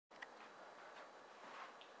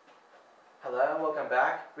Hello, welcome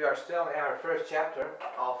back. We are still in our first chapter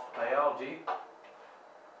of biology,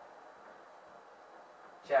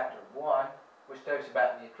 chapter 1, which talks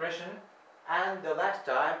about nutrition. And the last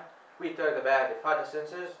time we talked about the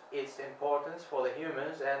photosynthesis, its importance for the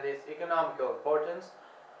humans and its economical importance.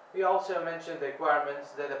 We also mentioned the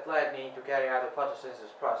requirements that the plant need to carry out the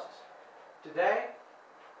photosynthesis process. Today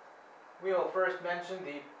we will first mention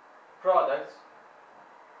the products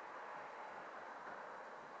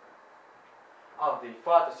of the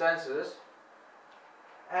photosynthesis,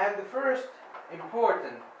 and the first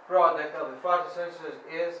important product of the photosynthesis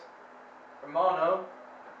is a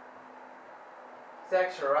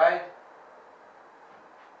monosaccharide,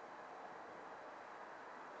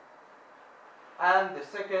 and the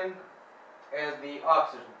second is the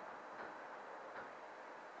oxygen.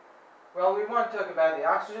 Well, we won't talk about the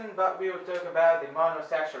oxygen, but we will talk about the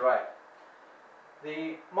monosaccharide.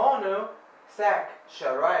 The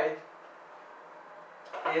monosaccharide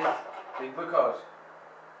is the glucose,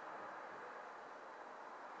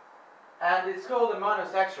 and it's called a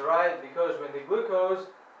monosaccharide because when the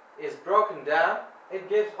glucose is broken down it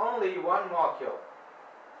gives only one molecule,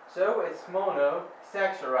 so it's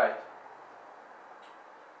monosaccharide.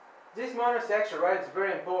 This monosaccharide is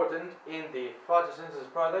very important in the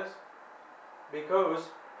photosynthesis products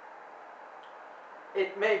because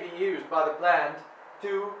it may be used by the plant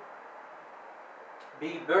to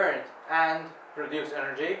be burnt and produce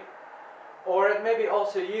energy, or it may be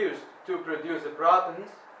also used to produce the proteins,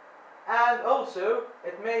 and also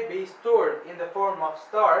it may be stored in the form of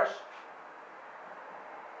starch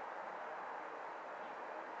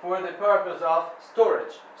for the purpose of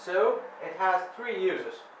storage. So it has three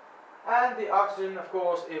uses. And the oxygen, of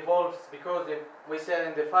course, evolves because we said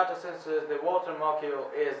in the photosynthesis the water molecule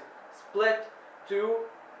is split to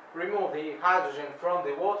remove the hydrogen from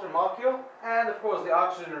the water molecule, and of course the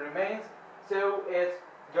oxygen remains, so it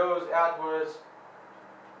goes outwards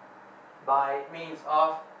by means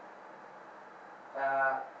of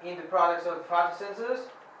in the products of the photosynthesis,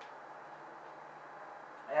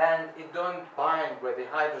 and it don't bind with the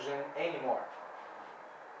hydrogen anymore.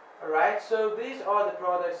 Alright, so these are the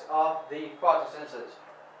products of the photosynthesis.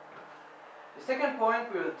 The second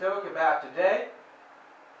point we will talk about today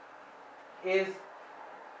is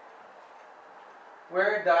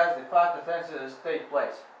where does the photosynthesis take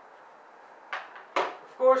place?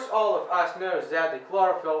 Of course, all of us knows that the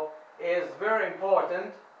chlorophyll is very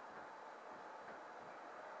important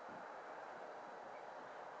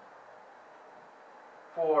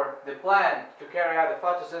for the plant to carry out the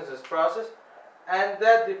photosynthesis process, and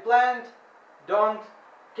that the plant don't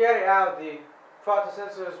carry out the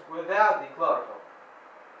photosynthesis without the chlorophyll.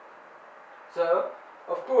 So,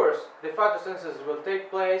 of course, the photosynthesis will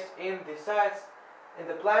take place in the sites in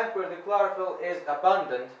the plant where the chlorophyll is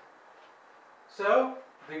abundant. So,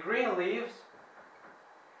 the green leaves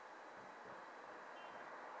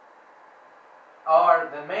are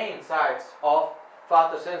the main sites of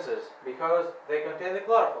photosynthesis because they contain the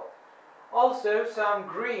chlorophyll. Also, some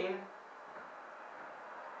green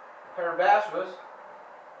herbaceous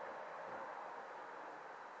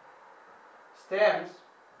stems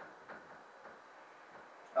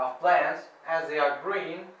of plants, as they are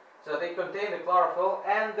green, so they contain the chlorophyll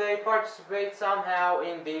and they participate somehow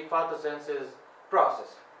in the photosynthesis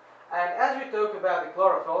process. And as we talk about the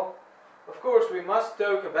chlorophyll, of course we must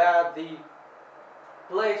talk about the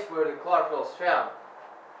place where the chlorophyll is found.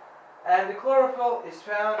 And the chlorophyll is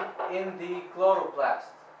found in the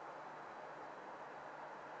chloroplast.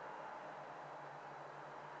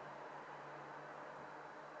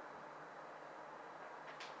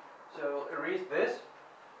 So erase this.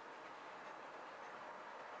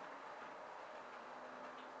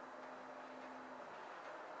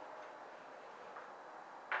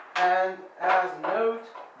 And as note,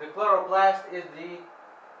 the chloroplast is the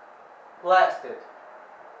plastid.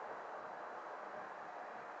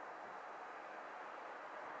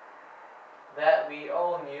 That we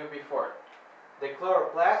all knew before. The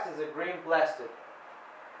chloroplast is a green plastid.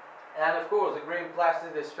 And of course the green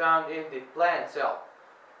plastid is found in the plant cell.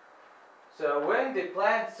 So when the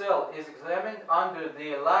plant cell is examined under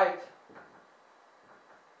the light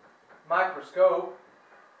microscope,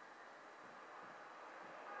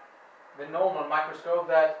 the normal microscope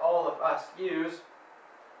that all of us use,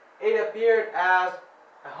 it appeared as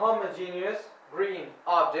a homogeneous green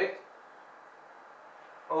object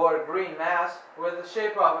or green mass with the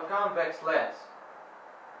shape of a convex lens.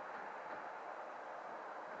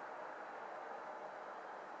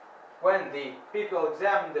 When the people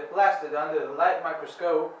examined the plastid under the light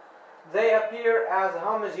microscope, they appear as a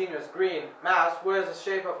homogeneous green mass with the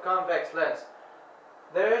shape of convex lens.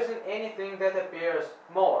 there isn't anything that appears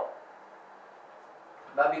more.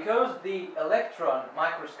 But because the electron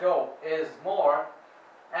microscope is more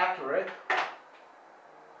accurate,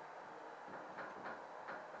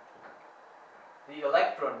 the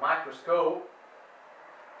electron microscope,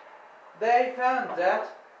 they found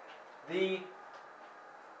that the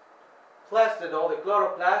plastid or the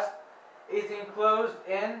chloroplast is enclosed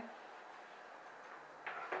in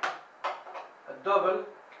a double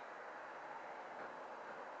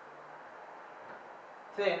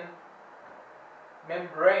thin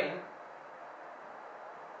membrane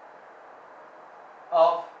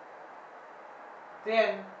of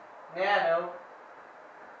 10 nanometers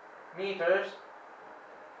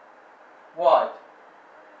wide.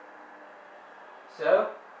 So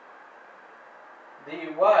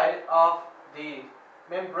the wide of the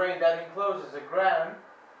membrane that encloses the ground,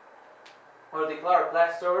 or the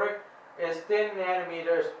chloroplast, sorry, is 10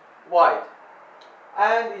 nanometers wide.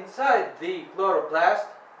 And inside the chloroplast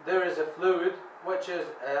there is a fluid which is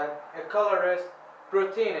a colorless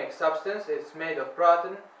proteinic substance. It's made of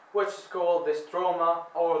protein, which is called the stroma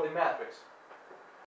or the matrix.